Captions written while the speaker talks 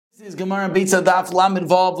This is Gemara Beitza Daf Lam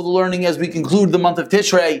involved with the learning as we conclude the month of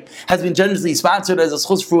Tishrei has been generously sponsored as a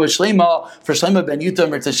schus for Shlema for Shlema ben Yuta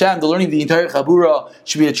Mirz Hashem. The learning of the entire Chabura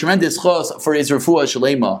should be a tremendous schus for his refuah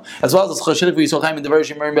Shlema, as well as the schus Shidduch for Yisrael Chaim in the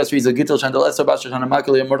version Miriam Bas Riza Gittel Shandel Esther Bas Shana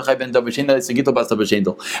Makali Mordechai ben Dabashinda Gittel Bas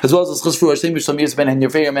Dabashinda, as well as the schus for Shlema Shlomis ben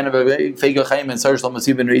Henyefer men of Feiga Chaim and Sar Shlomo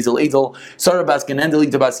Sib ben Rizel Edel Sar Bas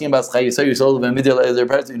Genendeli Tabasian Bas Chay Yisrael Yisrael ben Midel Ezer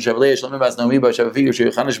Persin Shavalei Shlomo Bas Naomi Bas Shaviga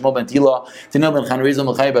Shechana Shmo ben Tila Tinel ben Chan Rizal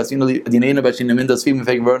Melchai Bas Dinena Bashin Mindas Fim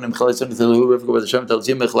Fake Vernon Khalisun to who with Hashem tells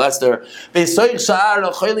him Mechlaster Beisoich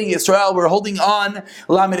Sha'ar Chayli Yisrael. We're holding on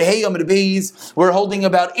Lamed Hey Amid Beis. We're holding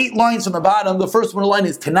about 8 lines from the bottom. The first one line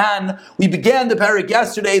is Tanan. We began the parak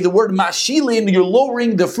yesterday. The word Mashilin, you're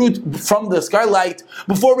lowering the fruit from the skylight.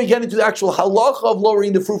 Before we get into the actual halacha of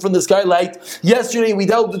lowering the fruit from the skylight, yesterday we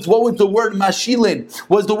dealt with what was the word Mashilin.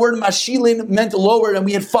 Was the word Mashilin meant lowered? And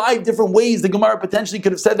we had 5 different ways the Gemara potentially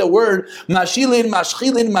could have said that word Mashilin,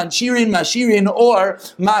 Mashchilin, Manshirin, Mashirin, or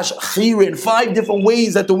Mashchirin. 5 different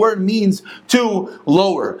ways that the word means to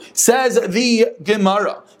lower. Says the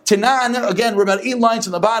Gemara. Tanan, again, we're about 8 lines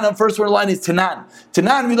from the bottom. First word line is Tanan.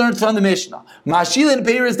 Tanan we learned from the Mishnah. Mashilin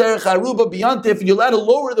Peiris Derech Haruba B'Yantif. You're allowed to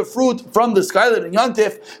lower the fruit from the skylight in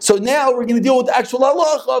Yantif. So now we're going to deal with the actual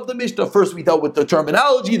halacha of the Mishnah. First we dealt with the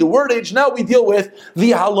terminology, the wordage. Now we deal with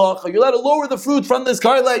the halacha. You're allowed to lower the fruit from the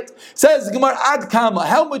skylight. Says the Gemara Ad Kama.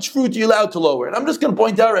 How much fruit are you allowed to lower? And I'm just going to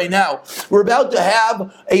point out right now, we're about to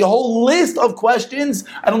have a whole list of questions.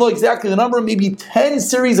 I don't know exactly the number, maybe 10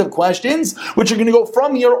 series of questions, which are going to go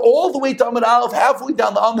from here all the way to Amud Aleph, halfway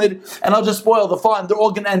down the Amud, and I'll just spoil the fun. They're all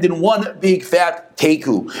going to end in one big fat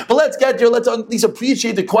teku. But let's get there. Let's at least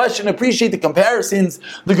appreciate the question, appreciate the comparisons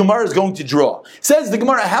the Gemara is going to draw. Says the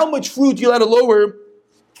Gemara, how much fruit you let to lower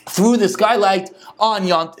through the skylight on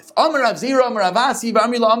Yantif? Amar Rav Zira, Amar Rav Asi,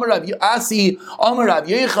 V'amrila Amar Rav Asi, Amar Rav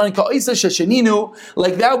Yechon, Ka'isa Shesheninu,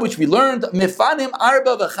 like that which we learned, Mefanim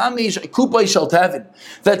Arba V'chamesh Kupai Shel Tevin,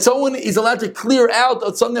 that someone is allowed to clear out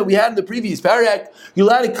of something that we had in the previous parak. You're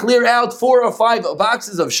allowed to clear out 4 or 5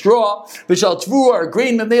 boxes of straw, V'shal Tvu or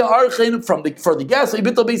grain, for the gas,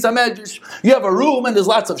 you have a room and there's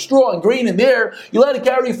lots of straw and grain in there. You're allowed to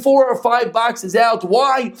carry 4 or 5 boxes out.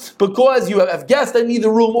 Why? Because you have guests that need the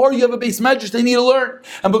room, or you have a base medrash they need to learn.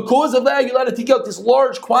 And because of that, you're allowed to take out this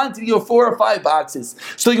large quantity of 4 or 5 boxes.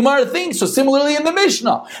 So the Gemara thinks, so similarly in the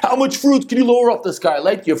Mishnah, how much fruit can you lower off the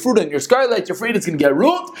skylight? You have fruit on your skylight, you're afraid it's going to get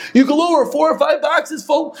ruined. You can lower 4 or 5 boxes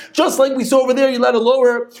full. Just like we saw over there, you're allowed to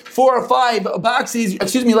lower 4 or 5 boxes,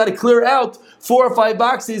 you're allowed to clear out 4 or 5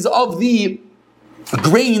 boxes of the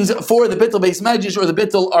grains for the bittul beis medrash or the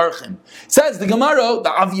bittul archim. Says the Gemara,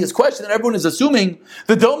 the obvious question that everyone is assuming,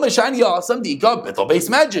 the dom shani asam dika bittul beis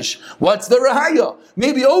medrash. What's the rahaya?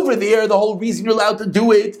 Maybe over there the whole reason you're allowed to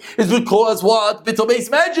do it is because what? Bittul beis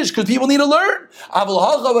medrash, because people need to learn.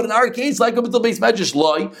 But in our case, like a bittul beis medrash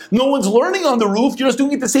lie, no one's learning on the roof. You're just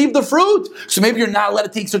doing it to save the fruit. So maybe you're not allowed to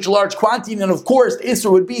take such a large quantity, and of course,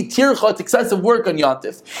 Isra would be tirchat, excessive work on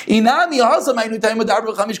Yantif. Inami asam aynu taimad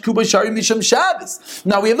arba chamish kuba shari misham Shabbos.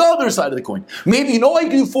 Now we have the other side of the coin. Maybe I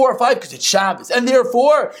do 4 or 5 because it's Shabbos, and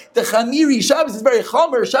therefore the Chamiri Shabbos is very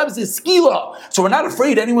Chamer. Shabbos is skila, so we're not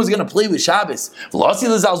afraid anyone's going to play with Shabbos. Whoa,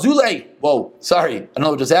 sorry, I don't know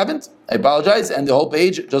what just happened. I apologize, and the whole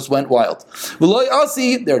page just went wild.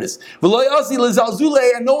 There it is. And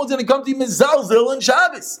no one's going to come to you mizalzil and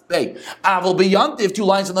Shabbos. Hey, Aval beyantif, 2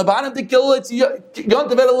 lines on the bottom to kill it.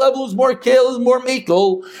 Yantif at a level is more kale, is more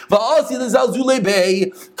mekel. V'asi lizalzule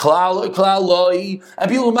bay, klal loi,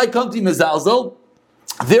 and people might come to you mizalzil.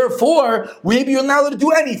 Therefore, maybe you're not allowed to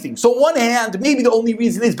do anything. So on one hand, maybe the only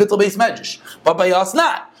reason is bittul beis medrash, but by us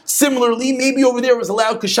not. Similarly, maybe over there was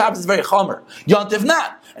allowed because Shabbos is very chamer. Yantiv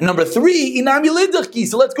not. And number 3, inami lidachki.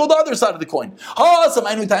 So let's go the other side of the coin.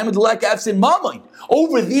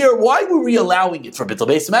 Over there, why were we allowing it for bittul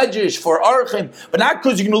beis medrash, for archim, but not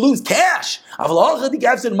because you're going to lose cash?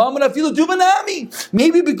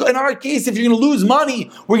 Maybe because in our case, if you're going to lose money,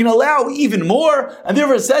 we're going to allow even more. And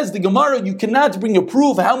therefore says the Gemara, you cannot bring a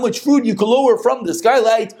proof how much fruit you can lower from the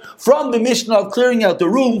skylight, from the Mishnah of clearing out the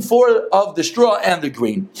room of the straw and the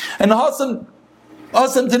grain. And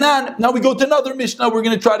Awesome Tanan, now we go to another Mishnah we're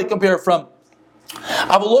going to try to compare from. You're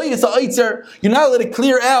not allowed to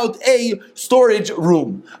clear out a storage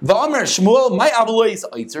room.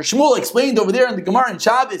 Shmuel explained over there in the Gemara in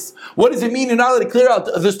Shabbos, what does it mean you're not allowed to clear out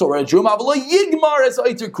the storage room? You're not allowed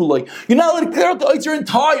to clear out the Eitzer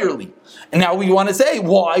entirely. And now we want to say,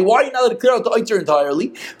 why? Why are you not allowed to clear out the Eitzer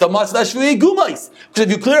entirely? Because if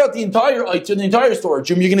you clear out the entire Eitzer, the entire storage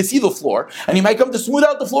room, you're going to see the floor, and you might come to smooth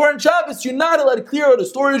out the floor on Shabbos. You're not allowed to clear out a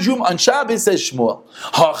storage room on Shabbos, says Shmuel.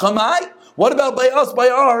 What about by us, by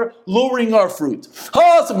our lowering our fruit?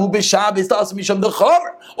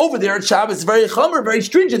 Over there at Shabbos, it's very chomer, very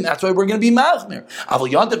stringent. That's why we're going to be machmir. Aval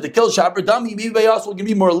Yontif to kill Shabbos Dami, maybe by us we're going to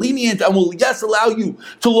be more lenient and will allow you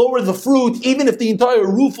to lower the fruit even if the entire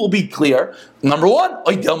roof will be clear. Number one,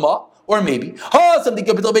 or maybe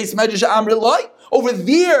over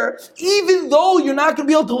there, even though you're not going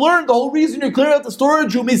to be able to learn, the whole reason you're clearing out the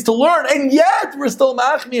storage room is to learn, and yet we're still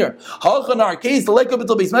machmir. In our case,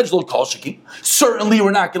 certainly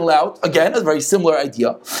we're not going to allow it. Again, a very similar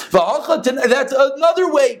idea. That's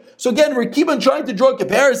another way. So again, we keep on trying to draw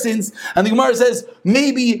comparisons, and the Gemara says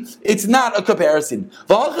maybe it's not a comparison.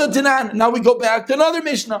 Now we go back to another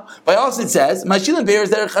Mishnah. By us it says, when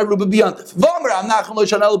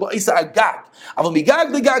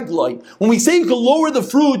we say you can lower the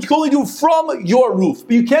fruit, you can only do it from your roof,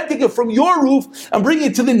 but you can't take it from your roof and bring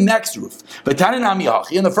it to the next roof. But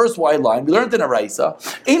in the first wide line, we learned in Araisa,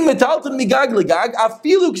 even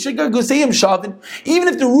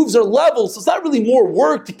if the roofs are level, so it's not really more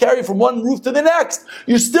work to carry from one roof to the next,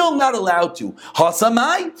 you're still not allowed to.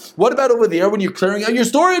 What about over there when you're clearing out your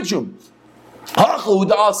storage room?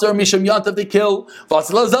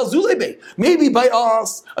 Maybe by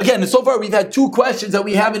us, again, so far we've had two questions that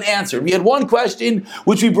we haven't answered. We had one question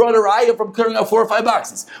which we brought a raya from clearing out 4 or 5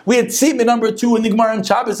 boxes. We had statement number 2 in the Gemara and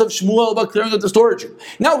Shabbos of Shmuel about clearing out the storage room.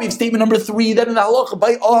 Now we have statement number 3 that in the halacha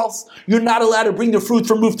by us you're not allowed to bring the fruit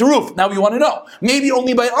from roof to roof. Now we want to know, maybe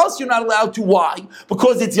only by us you're not allowed to. Why?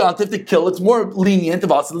 Because it's yantif to kill. It's more lenient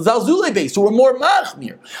of us, so we're more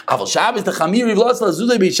machmir.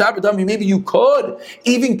 Maybe you could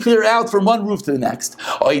even clear out from one roof to the next.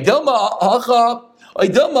 By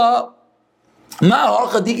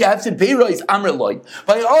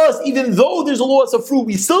us, even though there's a loss of fruit,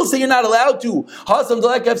 we still say you're not allowed to.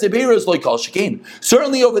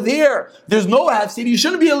 Certainly over there's no hafsid, you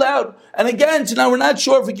shouldn't be allowed. And again, so now we're not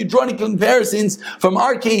sure if we could draw any comparisons from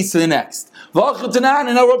our case to the next. And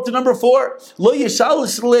now we're up to number 4. You're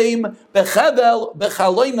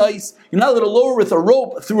not allowed to lower with a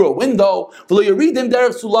rope through a window.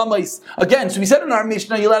 Again, so we said in our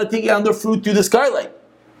Mishnah, you're allowed to take down the fruit through the skylight.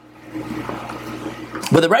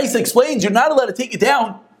 But the Raisa explains you're not allowed to take it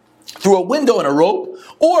down through a window and a rope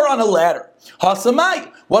or on a ladder.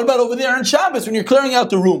 Hasamai. What about over there on Shabbos when you're clearing out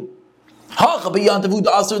the room?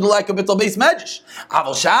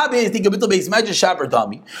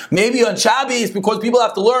 Maybe on Shabbos, because people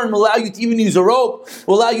have to learn, will allow you to even use a rope,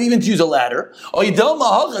 will allow you even to use a ladder. By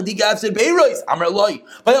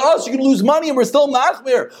us, you can lose money and we're still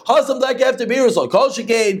machmir.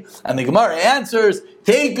 And the Gemara answers,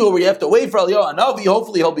 take you where you have to wait for Eliyahu Hanavi.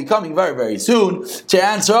 Hopefully he'll be coming very, very soon to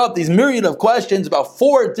answer up these myriad of questions about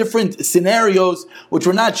 4 different scenarios, which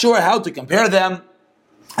we're not sure how to compare them.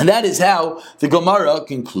 And that is how the Gemara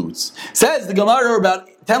concludes. Says the Gemara about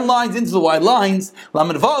 10 lines into the wide lines. So that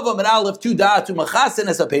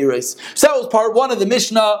was part 1 of the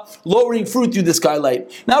Mishnah, lowering fruit through the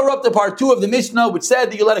skylight. Now we're up to part 2 of the Mishnah, which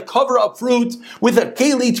said that you let it cover up fruit with a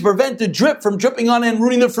keli to prevent the drip from dripping on it and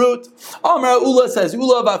ruining the fruit. Amar Ula says,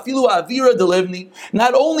 not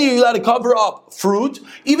only are you allowed to cover up fruit,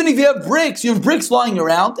 even if you have bricks lying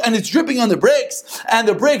around and it's dripping on the bricks and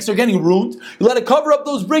the bricks are getting ruined, you let it cover up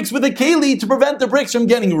those bricks with a keli to prevent the bricks from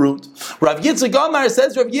getting ruined. Rav Yitzchak Amar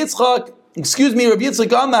says, Rav Yitzchak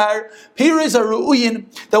Amar, Piros are ru'uyin.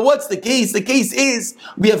 That what's the case? The case is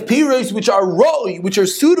we have piros which are roi, which are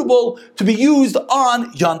suitable to be used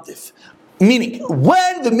on Yantif. Meaning,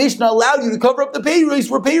 when the Mishnah allowed you to cover up the peiros,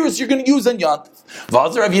 were peiros you're going to use on Yantif.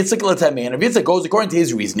 Rav Yitzchak goes according to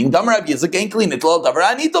his reasoning. You're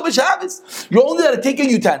only allowed to take a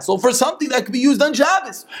utensil for something that could be used on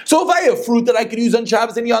Shabbos. So if I have fruit that I could use on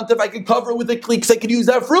Shabbos and Yantif, I could cover it with a kli, I could use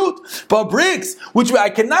that fruit. But bricks, which I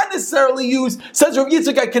cannot necessarily use, says Rav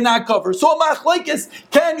Yitzchak, I cannot cover. So machlekes,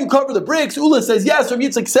 can you cover the bricks? Ula says yes. Rav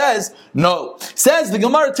Yitzchak says no. Says the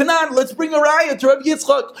Gemara Tanan. Let's bring a raya to Rav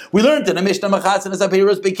Yitzchak. We learned in the Mishnah Machasan as a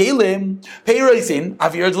peiros bekelim, peiros in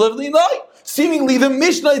avir delivery no. Seemingly, the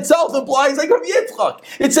Mishnah itself implies like Rav Yitzchak.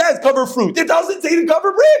 It says cover fruit. It doesn't say to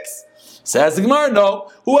cover bricks. Says the Gemara, no.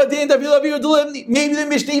 Maybe the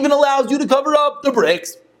Mishnah even allows you to cover up the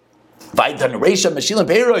bricks.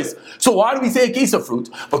 So why do we say a case of fruit?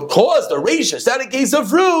 Because the Reisha said a case of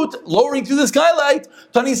fruit, lowering through the skylight.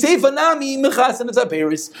 So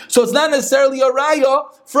it's not necessarily a raya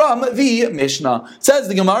from the Mishnah. Says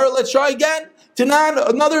the Gemara, let's try again. Tanan,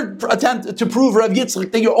 another attempt to prove Rav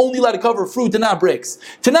Yitzchak that you're only allowed to cover fruit and not bricks.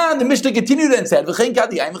 Tanan, the Mishnah continued and said, "V'chein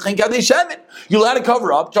kadiyayim, v'chein kadei shemen." You're allowed to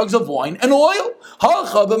cover up jugs of wine and oil.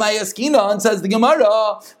 Halcha b'mayaskina, and says the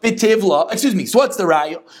Gemara, b'tivla. Excuse me. So what's the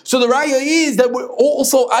raya? So the raya is that we're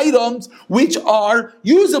also items which are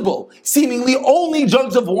usable, seemingly only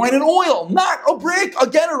jugs of wine and oil, not a brick.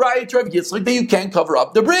 Again, a raya to Rav Yitzchak that you can't cover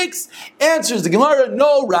up the bricks. Answers the Gemara,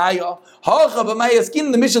 no raya. Halcha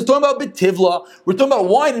b'mayaskin. The Mishnah is talking about b'tivla. We're talking about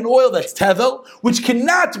wine and oil that's tevel, which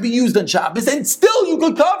cannot be used on Shabbos, and still you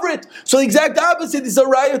could cover it. So the exact opposite is a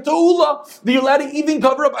raya to ula, that you're allowed to even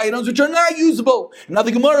cover up items which are not usable. Now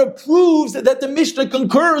the Gemara proves that the Mishnah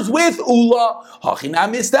concurs with ula. If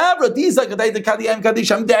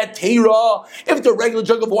it's a regular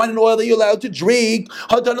jug of wine and oil that you're allowed to drink,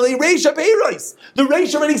 the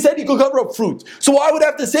Reish already said you could cover up fruit. So why would I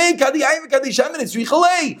have to say kadiyayim and kadei shemen? It's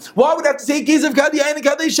richalei. Why would I have to say a case of kadiyayim and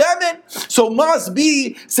kadei shemen? So must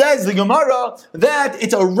be, says the Gemara, that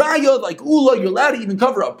it's a raya like ula. You're allowed to even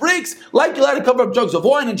cover up bricks, like you're allowed to cover up jugs of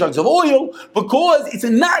wine and jugs of oil, because it's a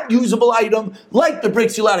not usable item like the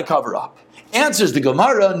bricks you're allowed to cover up. Answers the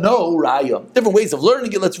Gemara, no raya. Different ways of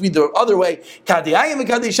learning it. Let's read the other way. The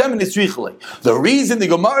reason the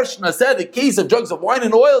Gemara said the case of jugs of wine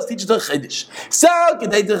and oils teaches a chiddush.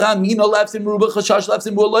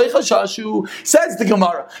 Says the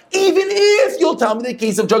Gemara, even if you'll tell me the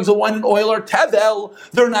case of jugs of wine and oil are tevel,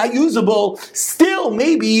 they're not usable, still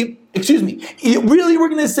maybe. Really we're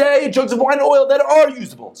going to say jugs of wine and oil that are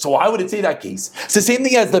usable. So why would it say that case? It's the same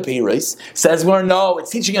thing as the Peiros. Says, well, no, it's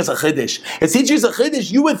teaching us a chiddush. It's teaching us a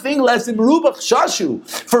chiddush. You would think less than merubach shashu.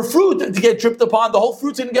 For fruit to get tripped upon, the whole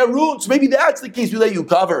fruit's going to get ruined. So maybe that's the case we let you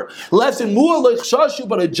cover. Less than mu'alech shashu,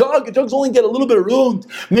 but a jug's only get a little bit ruined.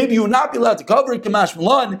 Maybe you would not be allowed to cover it, kamash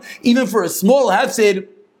malan, even for a small hafsid.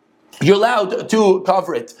 You're allowed to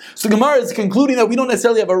cover it. So Gemara is concluding that we don't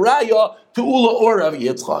necessarily have a raya to ula or Rav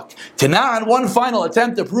Yitzchak. Tanan, one final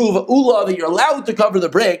attempt to prove ula that you're allowed to cover the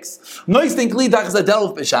bricks. We said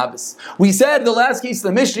in the last case of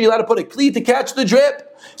the Mishnah, you're allowed to put a kli to catch the drip.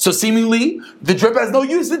 So seemingly, the drip has no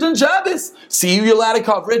usage on Shabbos. See, you're allowed to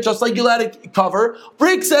cover it, just like you're allowed to cover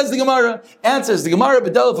bricks, says the Gemara. Answers the Gemara,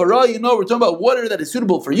 we're talking about water that is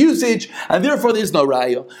suitable for usage, and therefore there's no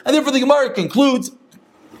raya. And therefore the Gemara concludes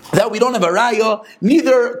that we don't have a raya,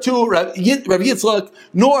 neither to Rav Yitzchak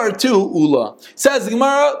nor to Ula. Says the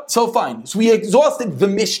Gemara, so fine. So we exhausted the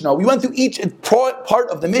Mishnah. We went through each part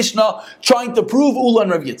of the Mishnah trying to prove Ula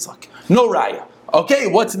and Rav Yitzchak. No raya. Okay,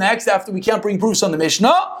 what's next after we can't bring proofs on the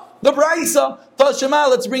Mishnah? The Braisa. Tashema,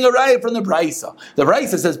 let's bring a raya from the Braisa. The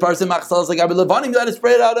Braisa says, "Parsim machsal like Abel Levanim, you got to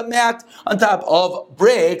spread out a mat on top of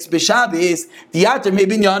bricks. B'Shabbos, diater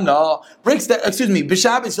mebinyana bricks.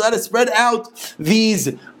 B'Shabbos, you got to spread out these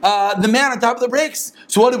the mat on top of the bricks.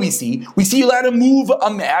 So what do we see? We see you allowed to move a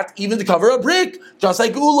mat even to cover a brick, just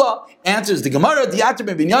like Ula." Answers the Gemara, diater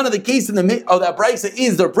mebinyana. The case in the of that Braisa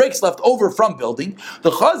is the bricks left over from building. The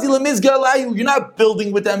Chazi lemizga alayu, you're not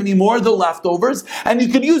building with them anymore. They're leftovers, and you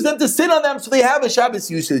could use them to sit on them, so they have a Shabbos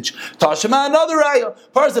usage. Tashema, another raya.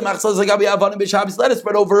 Let us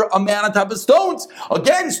spread over a man on top of stones.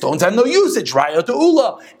 Again, stones have no usage. Raya to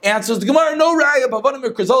Ula. Answers the Gemara, no raya. We're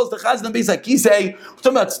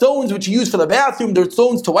talking about stones which you use for the bathroom. They're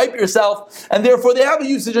stones to wipe yourself, and therefore they have a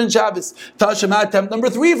usage on Shabbos. Tashema, attempt number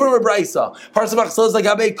 3 from a Braisa. Let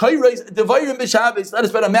us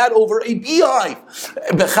spread a mat over a beehive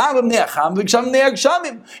in the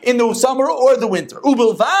summer or the winter.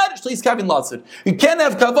 You can't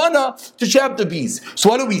have kavana to trap the bees. So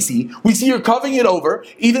what do we see? We see you're covering it over,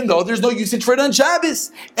 even though there's no usage for it on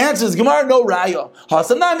Shabbos. Answers Gemara, no raya.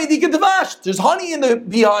 There's honey in the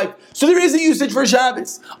beehive, so there is a usage for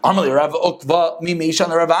Shabbos. 1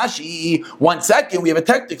 second, we have a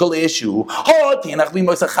technical issue. In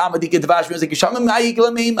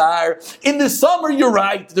the summer, you're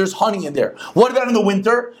right, there's honey in there. What about in the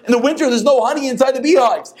winter? In the winter, there's no honey inside the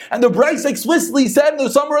beehives. And the Braisa explicitly said in the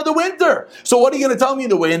summer or the winter. So what are you going to tell me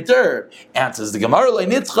in the winter? Answers the Gemara,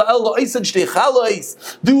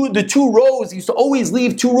 dude, the 2 rows, used to always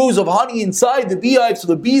leave 2 rows of honey inside the beehive so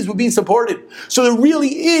the bees would be supported. So there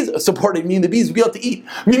really is supported, meaning the bees would be able to eat.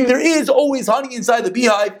 Meaning there is always honey inside the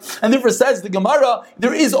beehive, and therefore says the Gemara,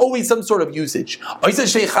 there is always some sort of usage.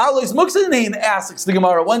 Asks the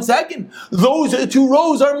Gemara, 1 second, those 2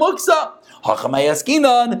 rows are muksa.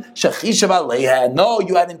 No,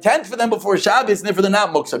 you had intent for them before Shabbos, and therefore they're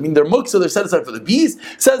not muksa. I mean, they're muksa, they're set aside for the bees.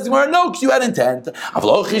 Says the Gemara, no, because you had intent.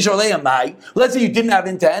 Let's say you didn't have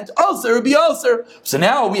intent. Ulcer would be ulcer. So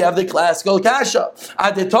now we have the classical kasha.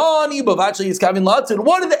 What did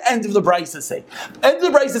the end of the brisa say? End of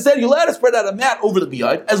the brisa said, you let us spread out a mat over the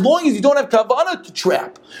beehive as long as you don't have kavanah to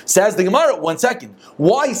trap. Says the Gemara, 1 second.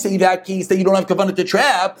 Why say that case that you don't have kavanah to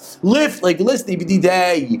trap? Lift like listening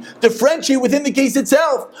day. Differentiate within the case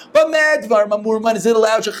itself. But madvar mamurman is it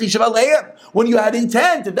allowed when you had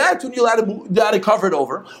intent? That's when you're allowed to cover it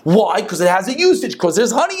over. Why? Because it has a usage. Because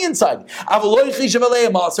there's honey inside. But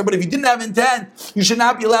if you didn't have intent, you should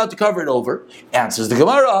not be allowed to cover it over. Answers the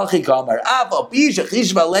Gemara.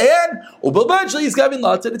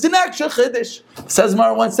 It's an extra chiddush. Says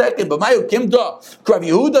Gemara, 1 second. But my ukimda, Rav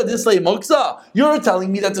Yehuda dislay muksa. You're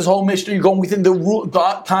telling me that this whole Mishnah you're going within the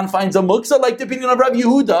confines of muksa, like the opinion of Rav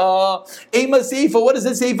Yehuda. Ema seifa. What does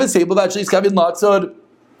it say for seifa? Actually, it's kavin latzad.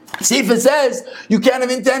 Seifa says you can't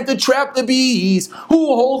have intent to trap the bees. Who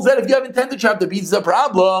holds that if you have intent to trap the bees is a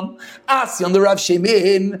problem? Asyan the Rav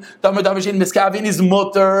Shemin, Tamar Davashin Miskavin is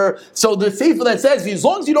mutter. So the Seifa that says as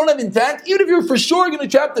long as you don't have intent, even if you're for sure going to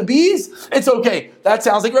trap the bees, it's okay. That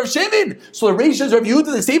sounds like Rav Shemin. So the Reish is Rav Yehuda,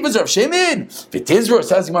 the Seifa is Rav Shemin. V'tizra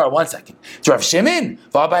says Gemara, 1 second. It's Rav Shemin.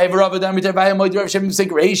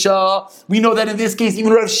 We know that in this case,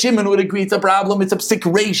 even Rav Shemin would agree it's a problem. It's a psik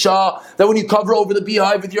reisha that when you cover over the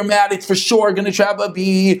beehive with your mat, it's for sure going to trap a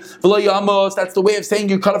bee. That's the way of saying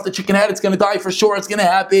you cut off the chicken head, it's going to die for sure, it's going to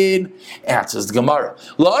happen. Answers the Gemara.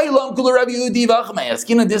 What's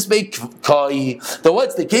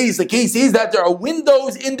the case? The case is that there are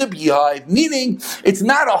windows in the beehive, meaning it's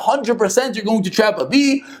not 100% you're going to trap a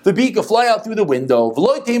bee. The bee can fly out through the window.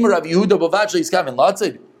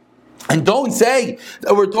 And don't say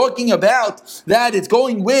that we're talking about that it's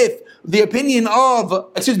going with the opinion of,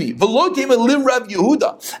 V'lo came lim Rav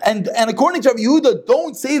Yehuda. And according to Rav Yehuda,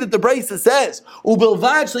 don't say that the Brisa says,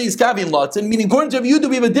 Ubilvad shli iskavin latzin, meaning according to Rav Yehuda,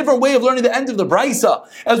 we have a different way of learning the end of the Brisa.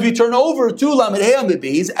 As we turn over to Lamed Hei Amid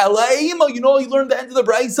Beis, Elaima, you learn the end of the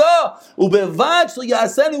Brisa. Ubilvad shli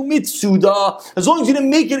yasenu mitsuda, as long as you didn't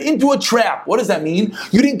make it into a trap. What does that mean?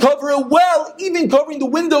 You didn't cover it well, even covering the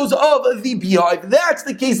windows of the beehive. That's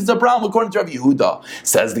the case, it's a problem according to Rav Yehuda.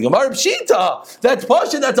 Says the Gemara Pshita, that's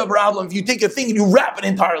Pasha, that's a problem. If you take a thing and you wrap it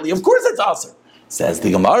entirely, of course it's aser. Says the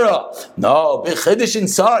Gemara, no, b'chidish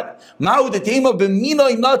insad. Ma'u the tema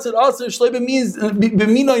b'minoi natzir aser shlei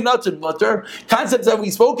b'minoi natzir mutter. Concepts that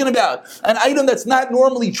we've spoken about. An item that's not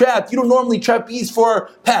normally trapped. You don't normally trap bees for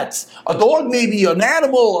pets. A dog, maybe an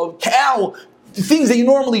animal, a cow. The things that you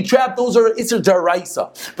normally trap, those are Isser Daraisa.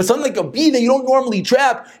 But something like a bee that you don't normally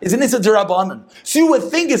trap is an Isser Darabanan. So you would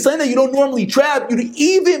think it's something that you don't normally trap, you'd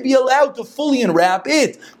even be allowed to fully unwrap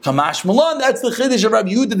it. Kamash Malan, that's the Chiddush of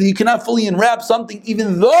Rabbi Yehuda, that you cannot fully unwrap something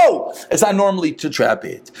even though it's not normally to trap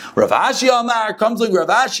it. Rav Ashi Amar comes like Rav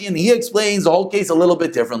Ashi and he explains the whole case a little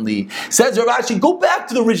bit differently. Says Rav Ashi, go back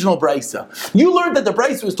to the original Brisa. You learned that the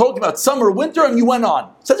Brisa was talking about summer, winter, and you went on.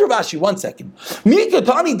 Says Rav Ashi, 1 second.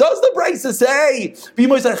 Mikatani, does the Brisa say it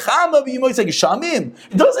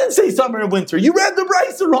doesn't say summer and winter. You read the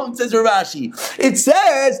Brisa wrong, says Rav Ashi. It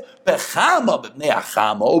says it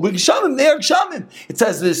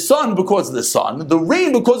says the sun because of the sun, the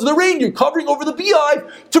rain because of the rain. You're covering over the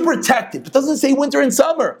beehive to protect it. It doesn't say winter and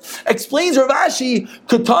summer. Explains Rav Ashi,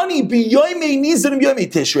 Katani biyoymei Nisan and biyoymei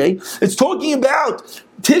Tishrei. It's talking about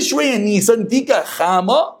Tishrei and Nisan, Dika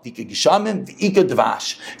Chama, Dika Gishamim, Dika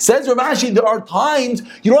Dvash. Says Rav Ashi, there are times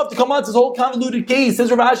you don't have to come out to this whole convoluted case.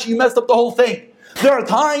 Says Rav Ashi, you messed up the whole thing. There are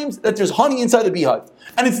times that there's honey inside the beehive,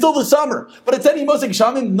 and it's still the summer. But it's any Moshe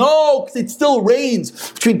Gishamim? No, because it still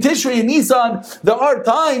rains. Between Tishrei and Nisan, there are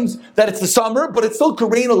times that it's the summer, but it still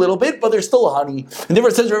could rain a little bit, but there's still honey. And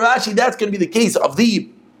therefore says Rav Ashi, that's going to be the case of the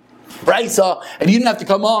Brisa, and you didn't have to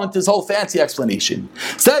come on to this whole fancy explanation.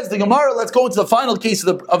 Says the Gemara, let's go into the final case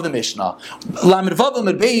of the Mishnah. Lamed Vav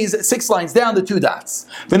Amid Beis, 6 lines down, the 2 dots.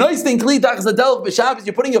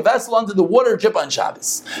 You're putting a vessel under the water drip on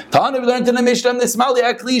Shabbos. We learned in the Mishnah,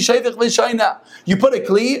 you put a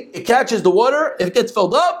kli, it catches the water, if it gets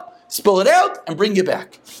filled up, spill it out and bring it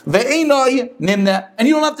back. And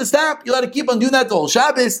you don't have to stop. You let it keep on doing that the whole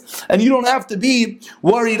Shabbos, and you don't have to be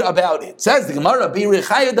worried about it. Says the Gemara,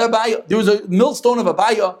 there was a millstone of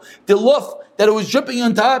Abaya, the luf, that it was dripping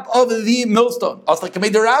on top of the millstone. So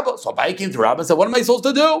Abai came to Rabbah and said, what am I supposed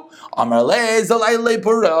to do?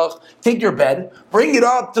 Take your bed, bring it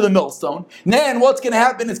up to the millstone. Then what's going to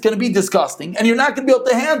happen? It's going to be disgusting, and you're not going to be able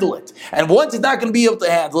to handle it. And once it's not going to be able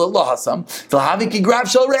to handle it,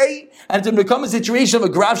 Rei, and it's going to become a situation of a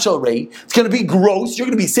Grav Shel Rei. It's going to be gross. You're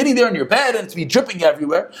going to be sitting there in your bed, and it's going to be dripping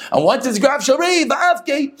everywhere. And once it's Grav Shel Rei,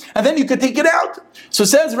 and then you can take it out. So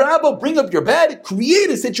says Rabba, bring up your bed, create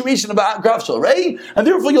a situation about Grav Shel Rei, and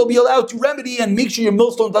therefore you'll be allowed to remedy and make sure your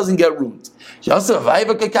millstone doesn't get ruined. Yosef,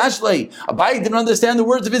 Abai didn't understand the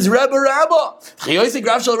words of his Rebbe Rabba. You're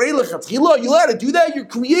allowed to do that. You're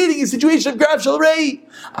creating a situation of Grav Shel Rei.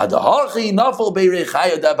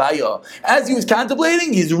 As he was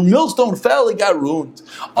contemplating, his millstone fell and got ruined.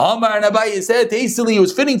 Amar and Abai said, hastily, it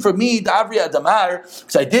was fitting for me, Davri Adamar,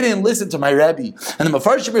 because I didn't listen to my Rebbe. And the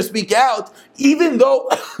Mefarshim speak out, even though,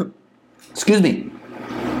 excuse me,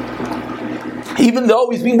 even though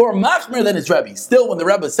he's being more machmer than his Rebbe. Still, when the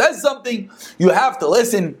Rebbe says something, you have to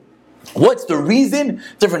listen. What's the reason?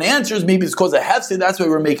 Different answers. Maybe it's because of hefsid. That's why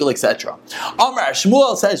we're making, etc. Amar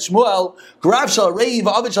Shmuel says, Shmuel, Grav Shel Rei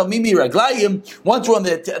v'Avid Shel Mimi Raglayim. Once we're on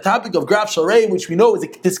the topic of Grav Shel Rei, which we know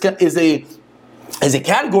is a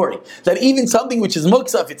category that even something which is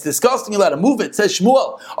muksa, if it's disgusting, you're allowed to move it. Says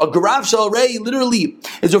Shmuel, a Grav Shel Rei literally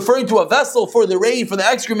is referring to a vessel for the rei, for the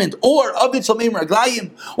excrement, or Avid Shel Mimi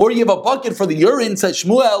Raglayim, or you have a bucket for the urine. Says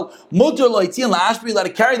Shmuel, Mutar lo yitzin la'ashbri, allowed to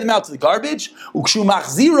carry them out to the garbage. Ukshu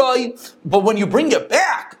machziroi, but when you bring it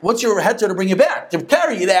back, what's your heter to bring it back? To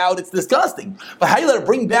carry it out, it's disgusting. But how do you let it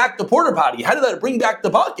bring back the porta potty? How do you let it bring back the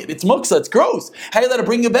bucket? It's muksa, it's gross. How do you let it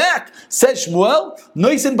bring it back? Says Shmuel,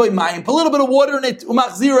 noisin by mayim, put a little bit of water in it,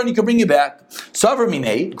 umachzira, and you can bring it back. Savar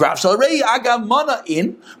minei, Grav Shel Rei, agav mana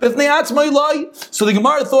in, b'fnei atzmai lai. So the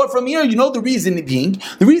Gemara thought from here, you know the reason being,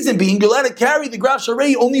 you let it carry the Grav Shel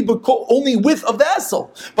Rei only with a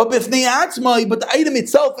vessel. But b'fnei atzmai, but the item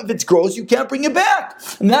itself, if it's gross, you can't bring it back.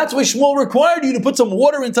 And that's why Shmuel required you to put some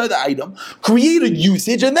water inside the item, create a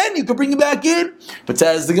usage, and then you can bring it back in. But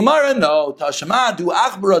says the Gemara, no, Tashamadu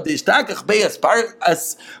achbara dishtakach be'as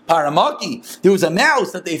paramaki. There was a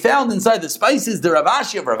mouse that they found inside the spices, the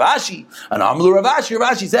Ravashi of Ravashi. And Amlu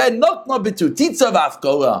Ravashi said,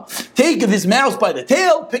 take this mouse by the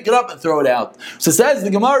tail, pick it up and throw it out. So says the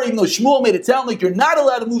Gemara, even though Shmuel made it sound like you're not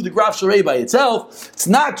allowed to move the Grav Shel Rei by itself, it's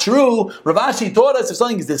not true. Ravashi taught us if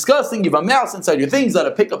something is disgusting, you have a mouse inside your things, you got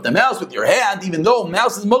to pick up the mouse with your hand, even though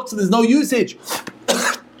mouse is muktzah, there's no usage.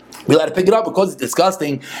 We let it pick it up because it's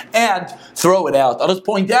disgusting and throw it out. I'll just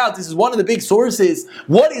point out, this is one of the big sources.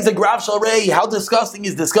 What is a Grav Shel Rei? How disgusting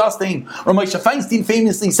is disgusting? Ramosha Feinstein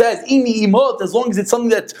famously says, Imi imot, as long as it's something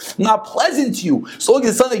that's not pleasant to you, so long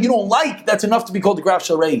as it's something that you don't like, that's enough to be called a Grav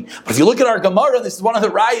Shel Rei. But if you look at our Gemara, this is one of the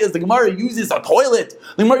rayas, the Gemara uses a toilet,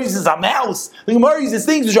 the Gemara uses a mouse, the Gemara uses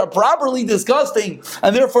things which are properly disgusting,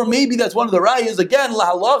 and therefore maybe that's one of the rayas. Again,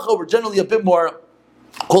 la halacha, we're generally a bit more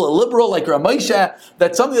call it liberal, like Ramosha,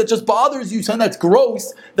 that something that just bothers you, something that's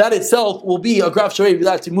gross, that itself will be a Grav Shel Rei.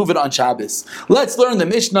 You'll have to move it on Shabbos. Let's learn the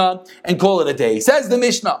Mishnah and call it a day. Says the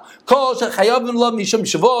Mishnah, Kol shechayavin alav mishum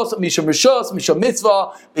shavos, mishum rishos, mishum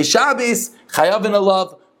mitzvah, b'Shabbos chayavin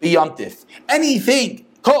alav b'Yom Tif. Anything,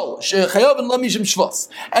 Kol shechayavin alav mishum shvos,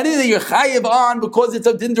 anything you're chayav on because it's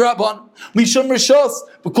a din d'Rabbanan, mishum rishos,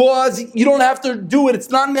 because you don't have to do it,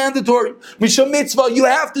 it's not mandatory. Mishum mitzvah, you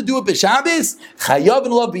have to do it b'Shabbos. Chayav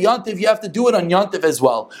and love b'Yontif, you have to do it on Yontif as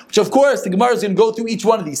well. Which of course, the Gemara is going to go through each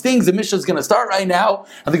one of these things. The Mishnah is going to start right now,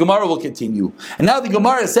 and the Gemara will continue. And now the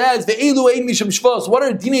Gemara says, Ve'elu ein mishum shvos, what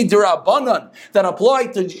are dinei d'Rabbanan that apply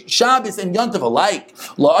to Shabbos and Yontif alike?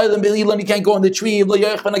 La'olam b'lilan, you can't go on the tree.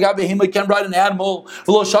 La'yoich v'nagah behema, you can't ride an animal.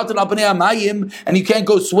 V'lo shatan al pnei hamayim, and you can't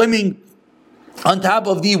go swimming on top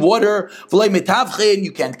of the water. V'lo mitavchen,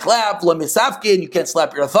 you can't clap. V'lo misafkin, you can't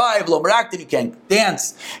slap your thigh. V'lo meraktin, you can't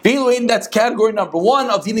dance. Ve'elu, that's category number one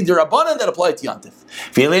of dinei d'Rabbanan that apply to Yontif.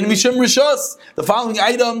 Ve'elu mishum rishos, the following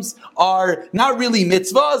items are not really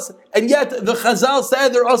mitzvahs, and yet the Chazal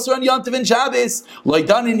said they're also on Yontif and Shabbos. Lo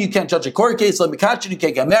danin, you can't judge a court case. Lo mikachin, you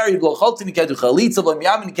can't get married. Lo chaltin, you can't do chalitza. Lo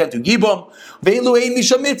miyamin, you can't do gibum. Ve'elu ein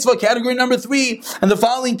mishum mitzvah, category number three, and the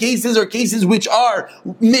following cases are cases which are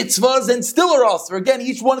mitzvahs and still are aser. Again,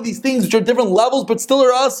 each one of these things which are different levels but still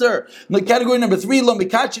are aser. The category number three, lo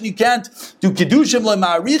mikachin, you can't do kedushin. Lo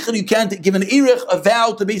ma'arichin, you can't give an erich, a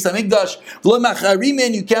vow to Beis Hamikdash. Lo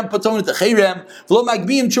macharimin, you can't put someone to cherem. Lo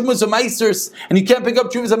magbiyim trumas amaisers, and you can't pick up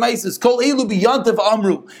trumas amaisers. Kol elu b'Yontif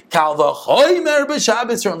amru kal v'choymer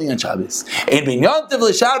b'Shabbos, certainly on Shabbos. And b'Yontif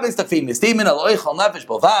l'Shabbos, the famous statement al oichal nefesh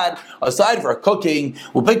b'vad, aside for cooking.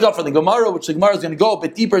 We'll pick up for the Gemara, which the Gemara is going to go a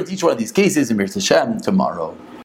bit deeper into each one of these cases in Be'ez Hashem tomorrow.